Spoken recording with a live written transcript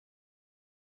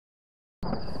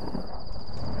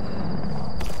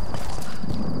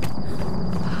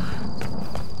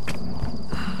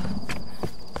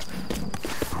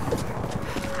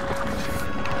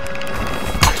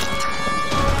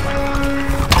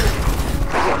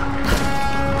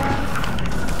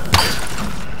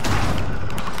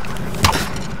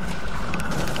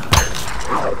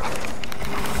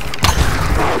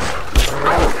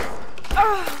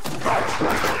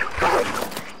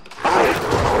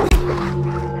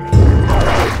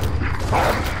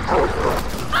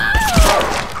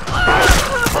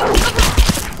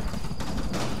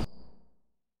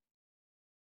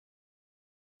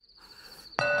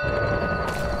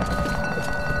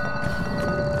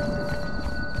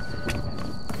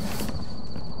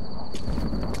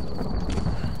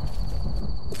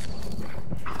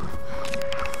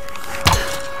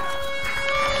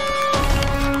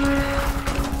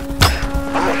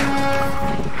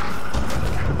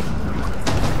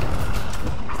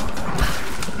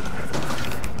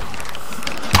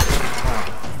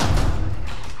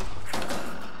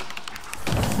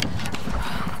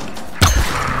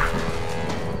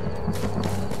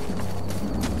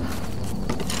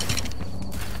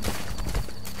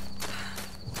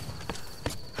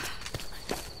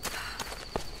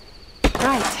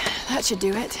That should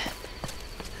do it.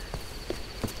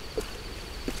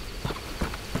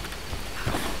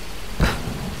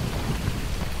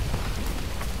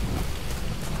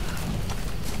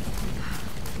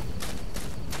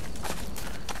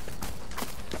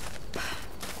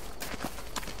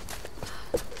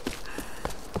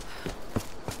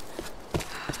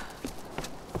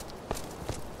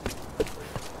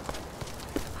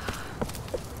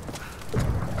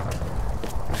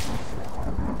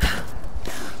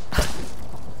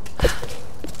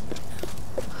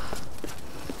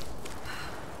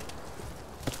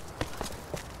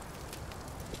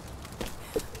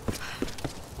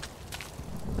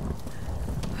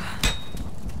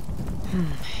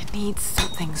 Needs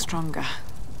something stronger.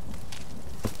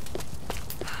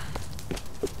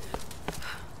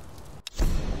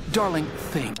 Darling,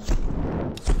 think.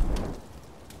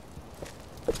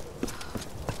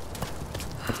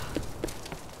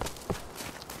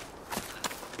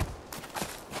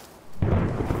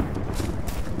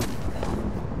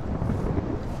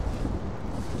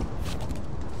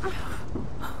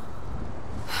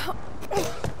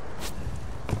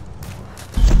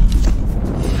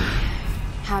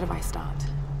 How do I start?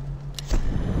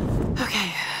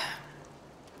 Okay.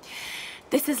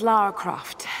 This is Lara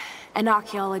Croft, an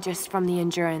archaeologist from the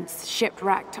Endurance,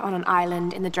 shipwrecked on an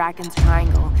island in the Dragon's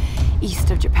Triangle,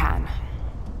 east of Japan.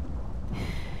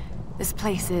 This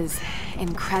place is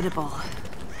incredible.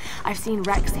 I've seen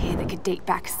wrecks here that could date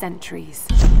back centuries.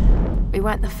 We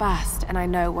weren't the first, and I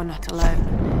know we're not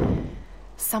alone.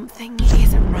 Something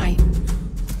isn't right.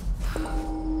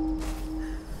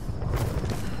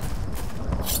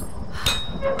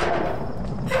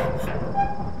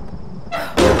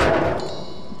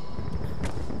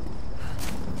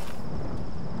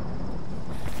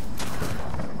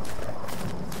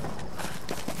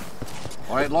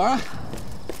 All right, Lara.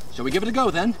 Shall we give it a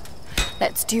go, then?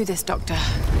 Let's do this, Doctor.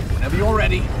 Whenever you're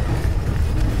ready.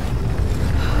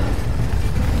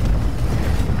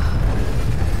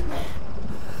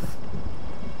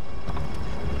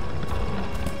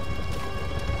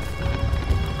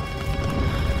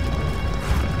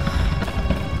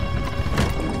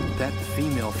 That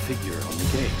female figure on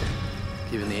the gate.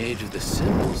 Given the age of the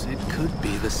symbols, it could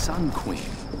be the Sun Queen.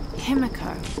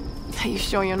 Himiko. Are you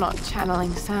sure you're not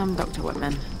channeling Sam, Dr.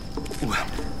 Whitman? Well,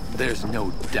 there's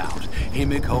no doubt.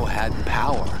 Himiko had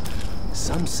power.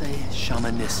 Some say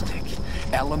shamanistic,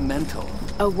 elemental.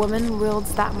 A woman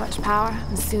wields that much power,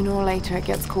 and sooner or later it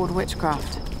gets called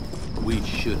witchcraft. We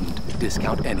shouldn't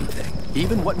discount anything,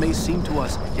 even what may seem to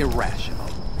us irrational.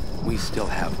 We still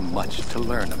have much to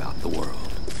learn about the world.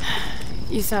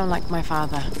 You sound like my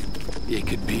father. It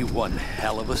could be one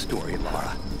hell of a story,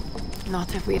 Lara.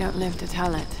 Not if we don't live to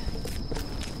tell it.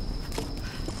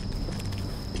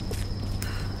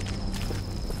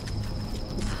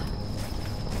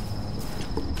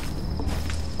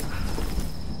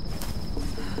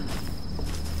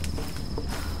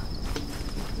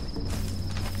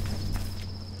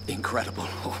 Incredible.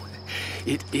 Oh,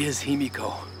 it is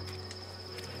Himiko.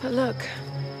 But look,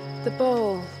 the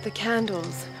bowl, the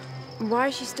candles. Why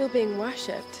is she still being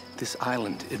worshipped? This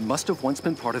island, it must have once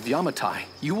been part of Yamatai.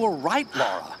 You were right,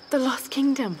 Lara. The Lost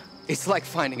Kingdom. It's like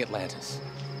finding Atlantis.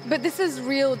 But this is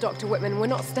real, Dr. Whitman. We're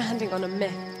not standing on a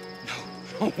myth.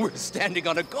 No, we're standing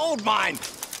on a gold mine.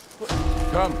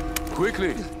 Come,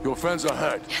 quickly. Your friends are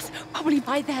hurt. Yes, probably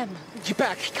by them. Get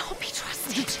back. He can't be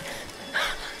trusted.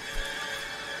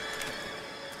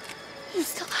 You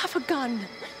still have a gun.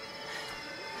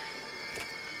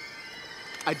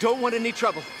 I don't want any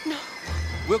trouble. No.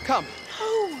 We'll come.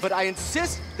 No. But I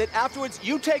insist that afterwards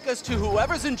you take us to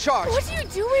whoever's in charge. What are you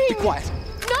doing? Be quiet.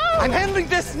 No! I'm handling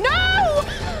this. No!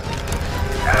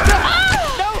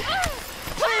 No!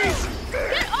 Please!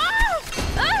 Get off!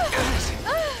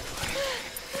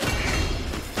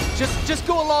 Just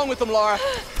go along with them, Lara.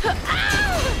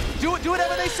 Do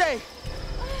whatever they say.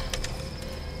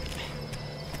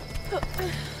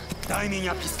 Дай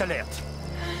меня пистолет.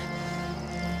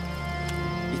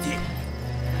 Иди.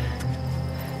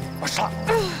 Пошла.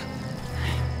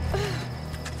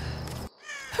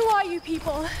 Who are you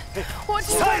people? What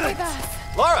do you want with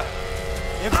us? Lara!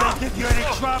 If they give you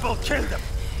any trouble, kill them.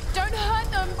 Don't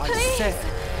hurt them, I please! said,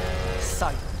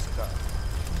 silence, girl.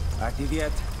 А ты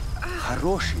ведь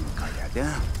хорошенькая,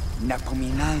 да?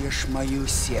 Напоминаешь мою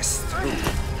сестру.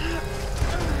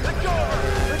 Let go!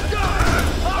 Let go!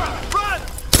 Lara, run!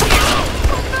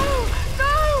 No!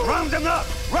 No! Round them up!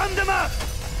 Round them up!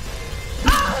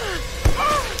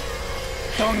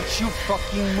 Don't you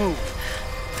fucking move!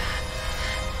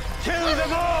 Kill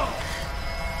them all!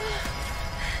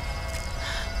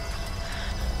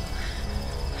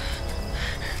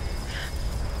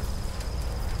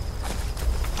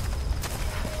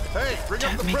 Bring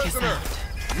up Don't the make a prisoner.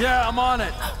 sound. Yeah, I'm on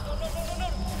it.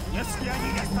 Если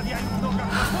они не оставляют много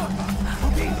работы,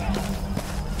 убей!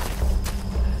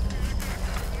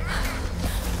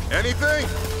 Anything?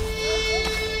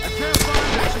 I can't find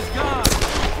her. She's gone.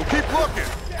 We'll keep looking.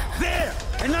 There!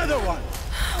 Another one!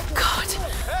 God.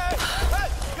 Hey!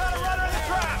 You gotta run her in the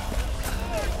trap!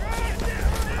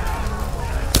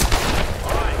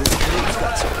 This kid's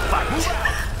got some fight.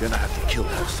 Gonna have to kill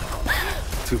most of them.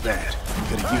 Too bad.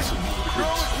 Gotta use some new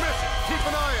recruits. Keep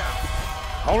an eye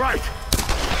out. All right.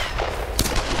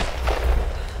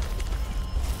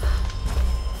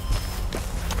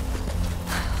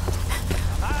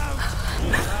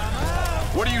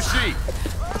 What do you see?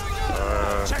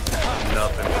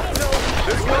 Nothing.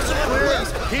 This one's clear.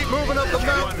 Keep moving up the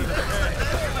mountain.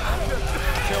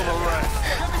 Kill the rest.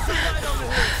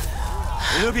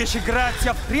 Любишь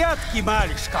играться в прятки,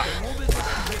 малышка?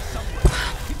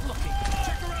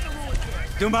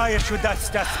 Думаешь,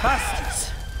 удастся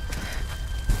спастись?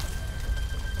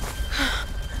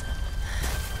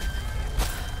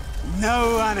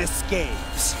 No one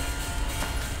escapes.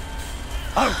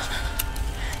 Out!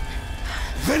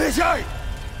 Вылезай!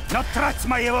 Но трать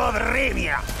моего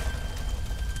времени!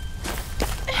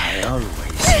 I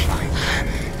always find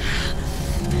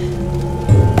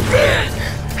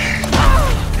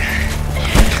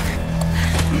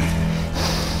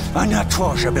Она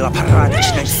тоже была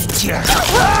порядочной стервой.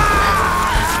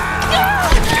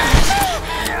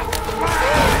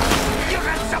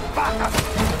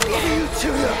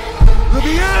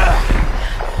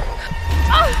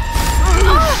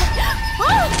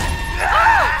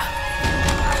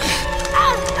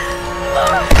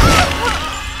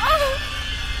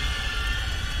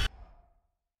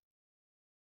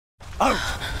 Аут!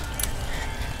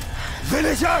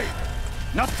 Вылезай!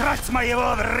 Но трать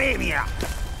моего времени!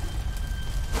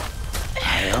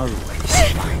 I always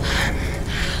find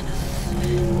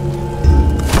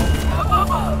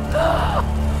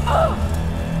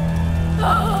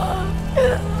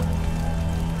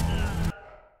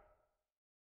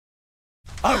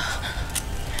Аут!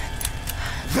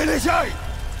 Вылезай!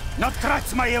 Но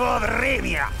трать моего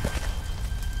времени!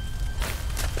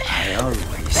 I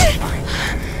always find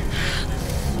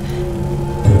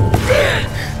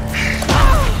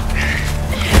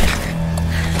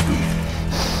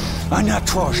Она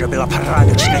тоже была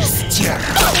порядочной стервой.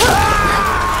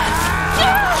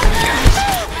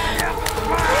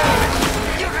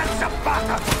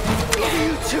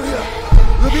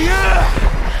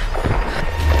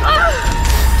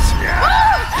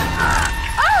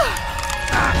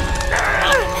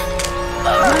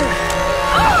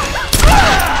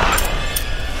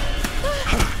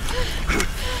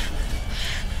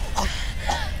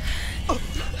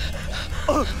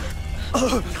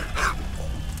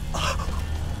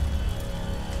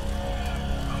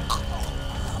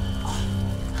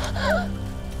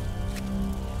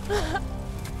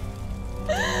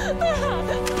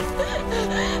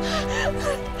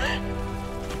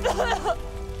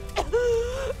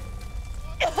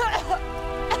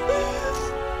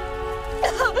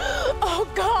 Oh,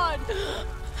 God!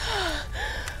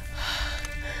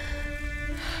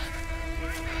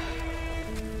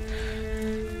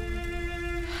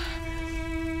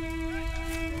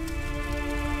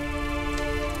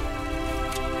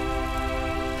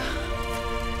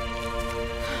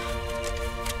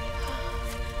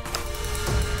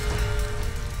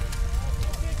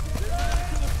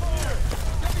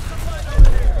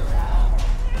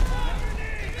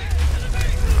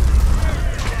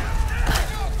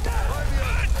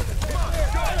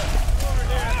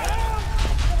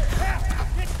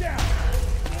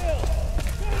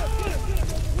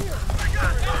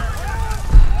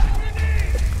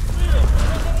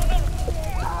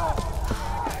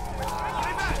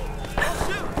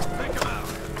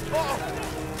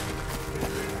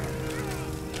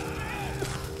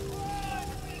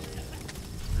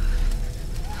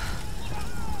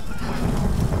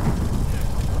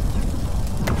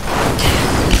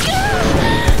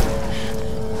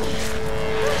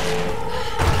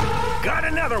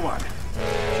 Another one.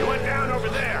 She went down over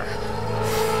there.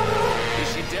 Is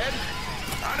she dead?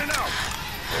 I don't know.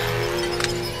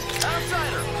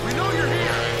 Outsider, we know you're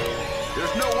here.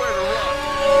 There's nowhere to run.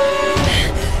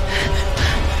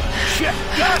 Shit,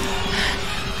 gun!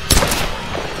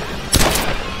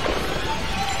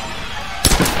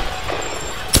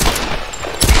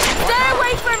 Stay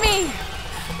away from me!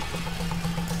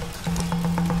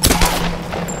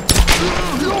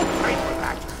 You'll pay for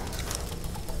that.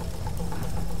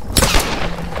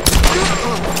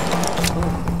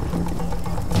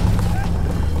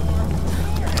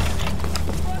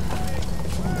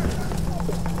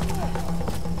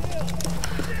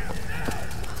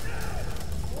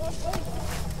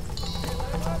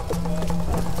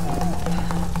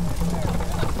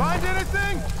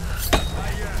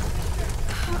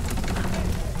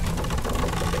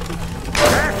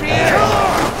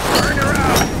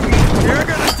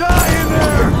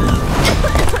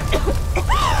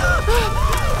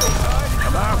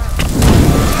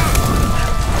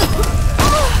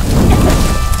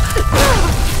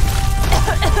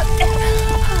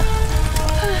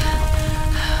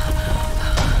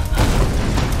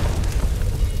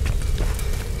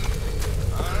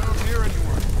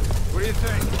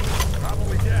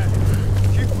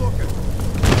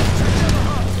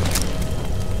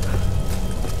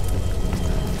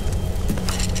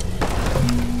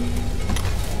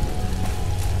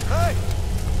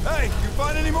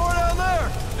 Find any more down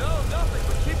there? No, nothing,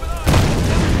 but keep an eye on it.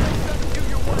 Send you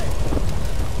your way.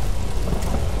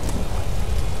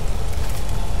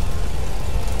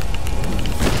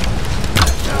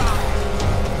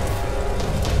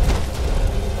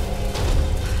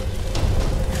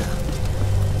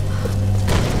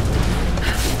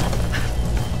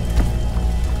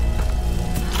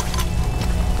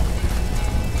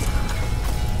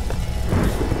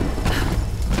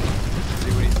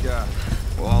 See what he's got.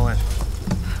 Wallet.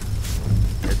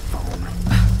 Headphone.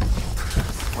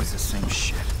 Always the same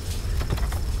shit.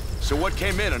 So what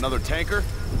came in? Another tanker?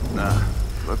 Nah.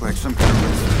 Looked like some kind of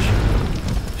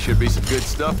research. Should be some good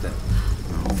stuff then.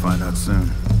 We'll find out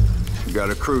soon. We got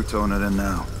a crew towing it in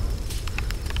now.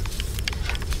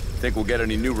 Think we'll get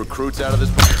any new recruits out of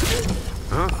this place?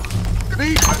 Huh?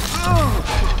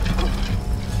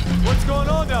 What's going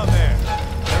on down there?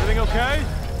 Everything okay?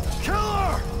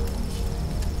 Killer!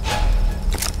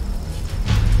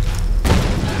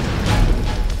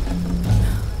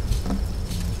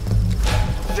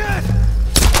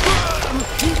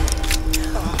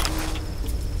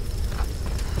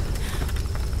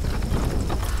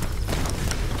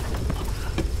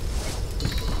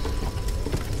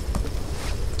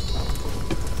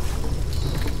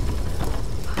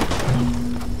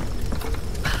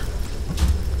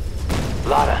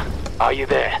 Lara, are you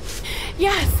there?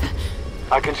 Yes!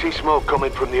 I can see smoke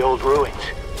coming from the old ruins.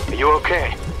 Are you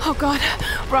okay? Oh god,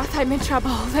 Roth, I'm in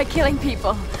trouble. They're killing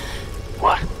people.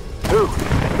 What? Who?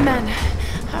 Men.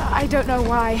 I don't know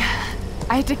why.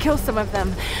 I had to kill some of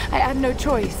them. I had no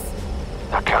choice.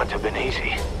 That can't have been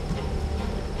easy.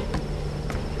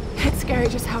 It's scary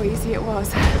just how easy it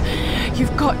was.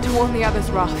 You've got to warn the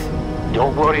others, Roth.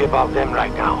 Don't worry about them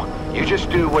right now. You just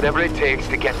do whatever it takes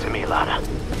to get to me, Lara.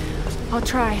 I'll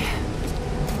try.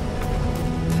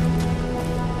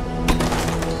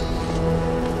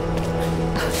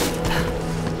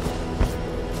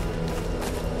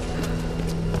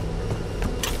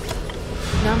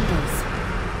 Numbers.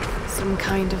 Some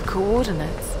kind of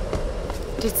coordinates.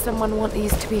 Did someone want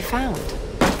these to be found?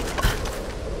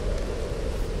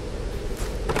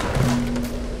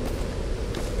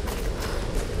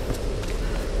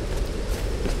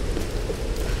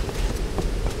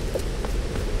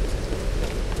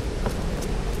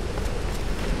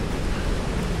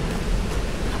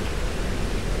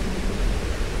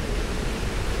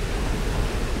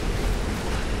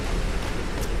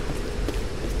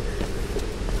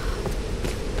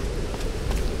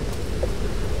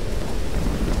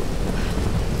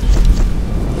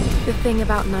 The thing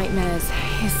about nightmares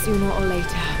is sooner or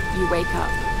later, you wake up.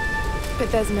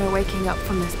 But there's no waking up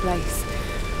from this place.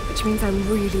 Which means I'm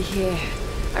really here.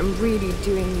 I'm really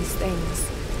doing these things.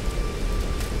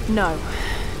 No,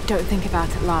 don't think about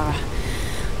it, Lara.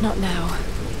 Not now.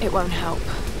 It won't help.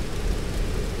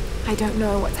 I don't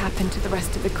know what's happened to the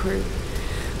rest of the crew.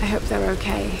 I hope they're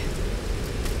okay.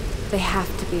 They have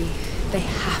to be. They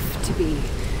have to be.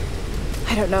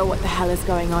 I don't know what the hell is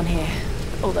going on here.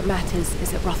 All that matters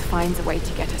is that Roth finds a way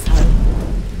to get us home.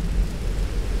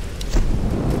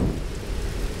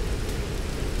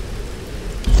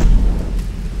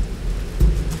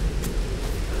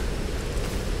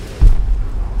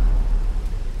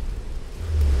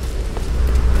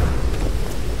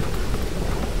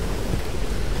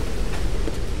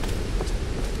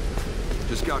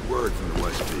 Just got word from the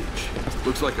West Beach.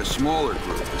 Looks like a smaller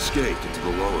group escaped into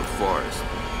the lower forest.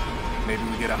 Maybe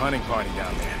we get a hunting party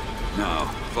down there. No,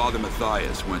 Father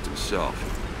Matthias went himself.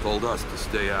 Told us to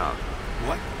stay out.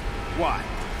 What? Why?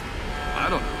 I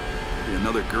don't know. Maybe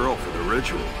another girl for the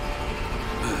ritual.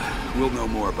 We'll know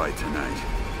more by tonight.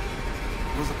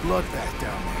 It was a bloodbath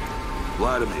down there.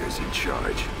 Vladimir's in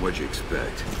charge. What'd you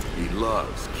expect? He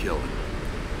loves killing.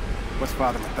 What's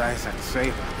Father Matthias have to say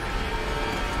about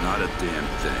that? Not a damn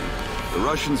thing. The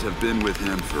Russians have been with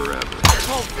him forever.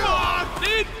 Oh, God!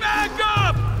 Need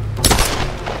backup!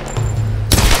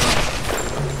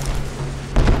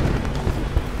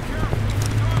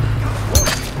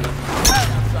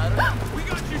 We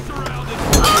got you surrounded.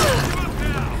 Give up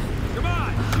now. Come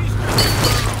on. She's ready.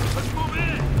 Let's move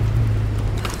in.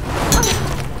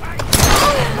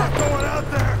 I'm not going out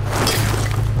there!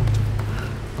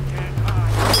 Can't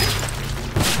hide.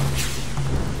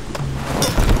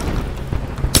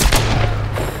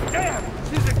 Damn!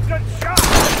 She's a good shot!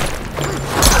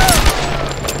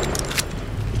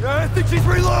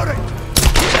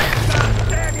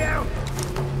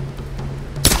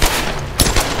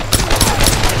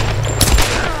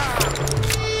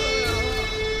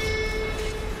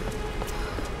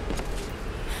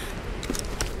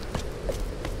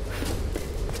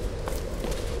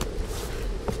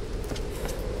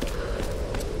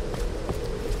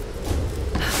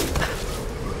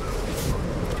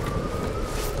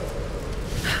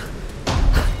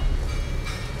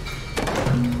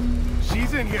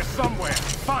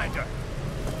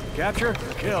 Capture or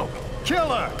kill? Kill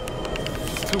her!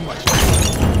 Too much.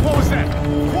 What was that?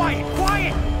 Quiet!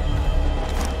 Quiet!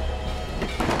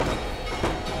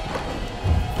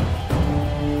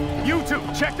 You two,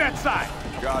 check that side.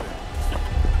 Got it.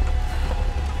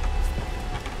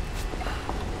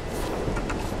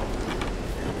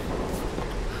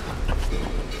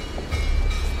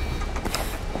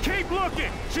 Keep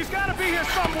looking! She's gotta be here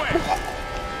somewhere!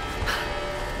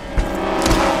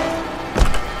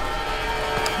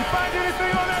 You find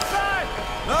anything on that side?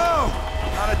 No!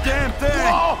 Not a damn thing!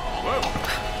 Whoa! Whoa!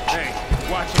 Hey,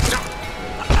 watch it.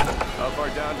 How far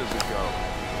down does it go?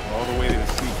 All the way to the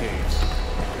sea caves.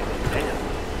 Damn.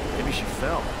 Maybe she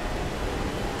fell.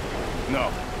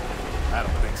 No, I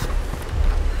don't think so.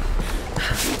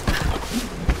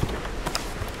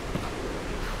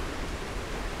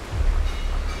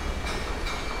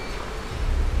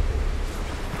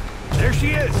 There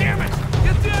she is! Damn it!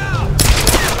 Get down!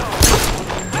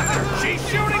 She's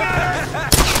shooting at her!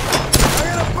 I'm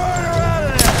gonna burn her out of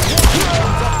there!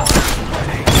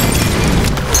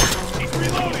 She's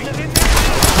reloading!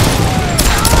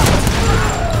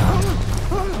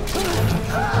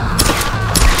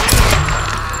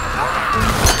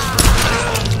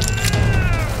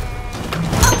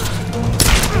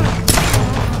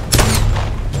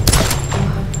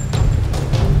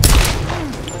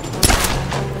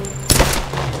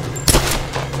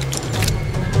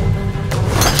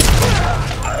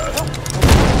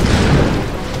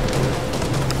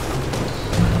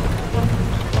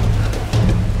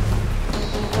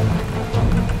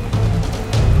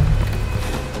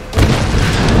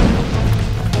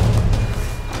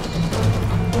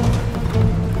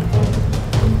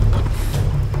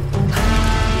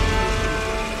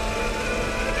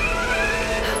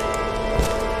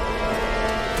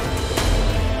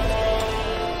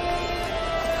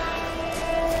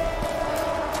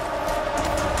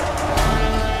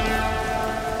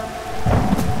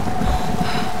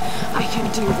 I can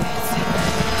do this.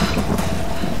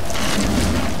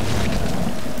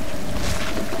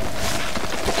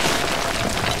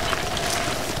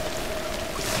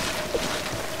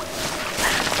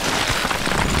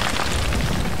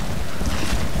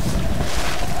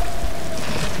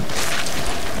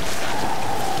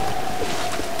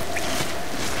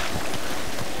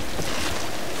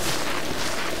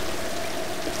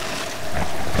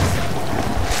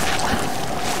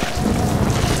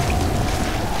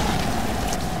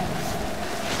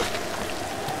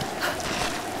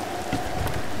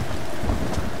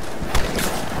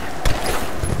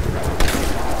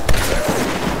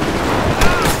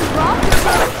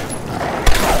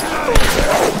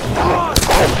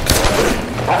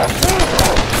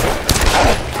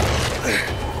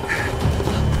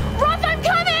 Roth, I'm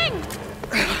coming!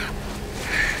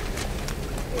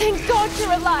 Thank God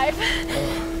you're alive.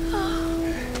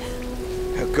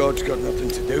 God's got nothing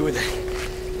to do with it.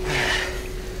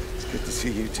 It's good to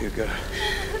see you two go.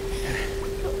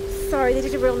 Sorry, they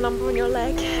did a real number on your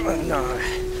leg. No,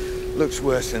 looks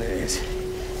worse than it is.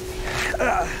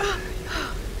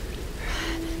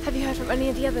 Have you heard from any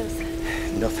of the others?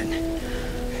 Nothing.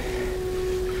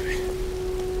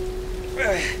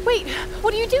 Wait,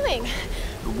 what are you doing?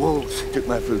 The wolves took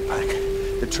my food pack.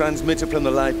 The transmitter from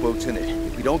the lifeboat's in it.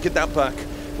 If we don't get that back,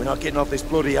 we're not getting off this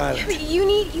bloody island. But you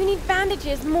need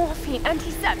bandages, morphine,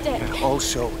 antiseptic. They're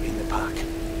also in the pack.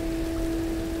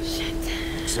 Shit.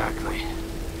 Exactly.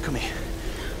 Come here.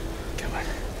 Come on.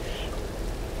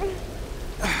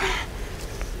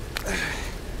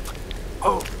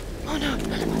 Oh. Oh no.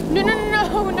 No!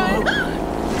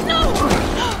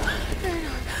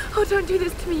 Oh, don't do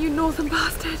this to me, you northern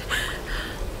bastard.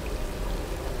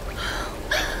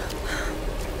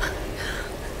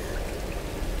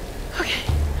 Okay.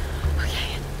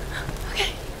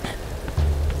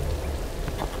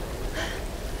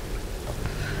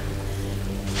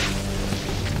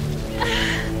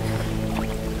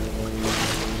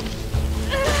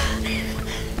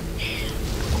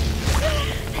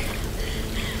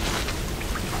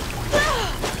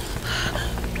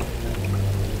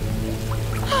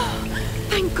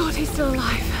 Thank God he's still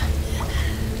alive.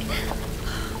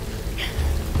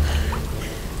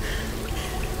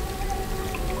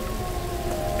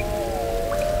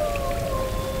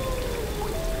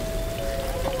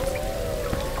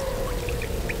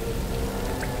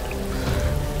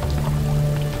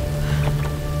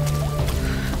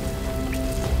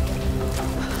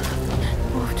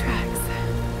 Wolf tracks.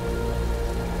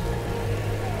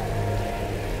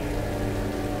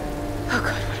 Oh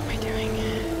God, what am I doing?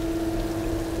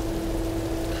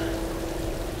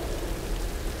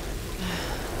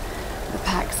 The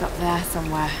pack's up there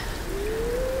somewhere.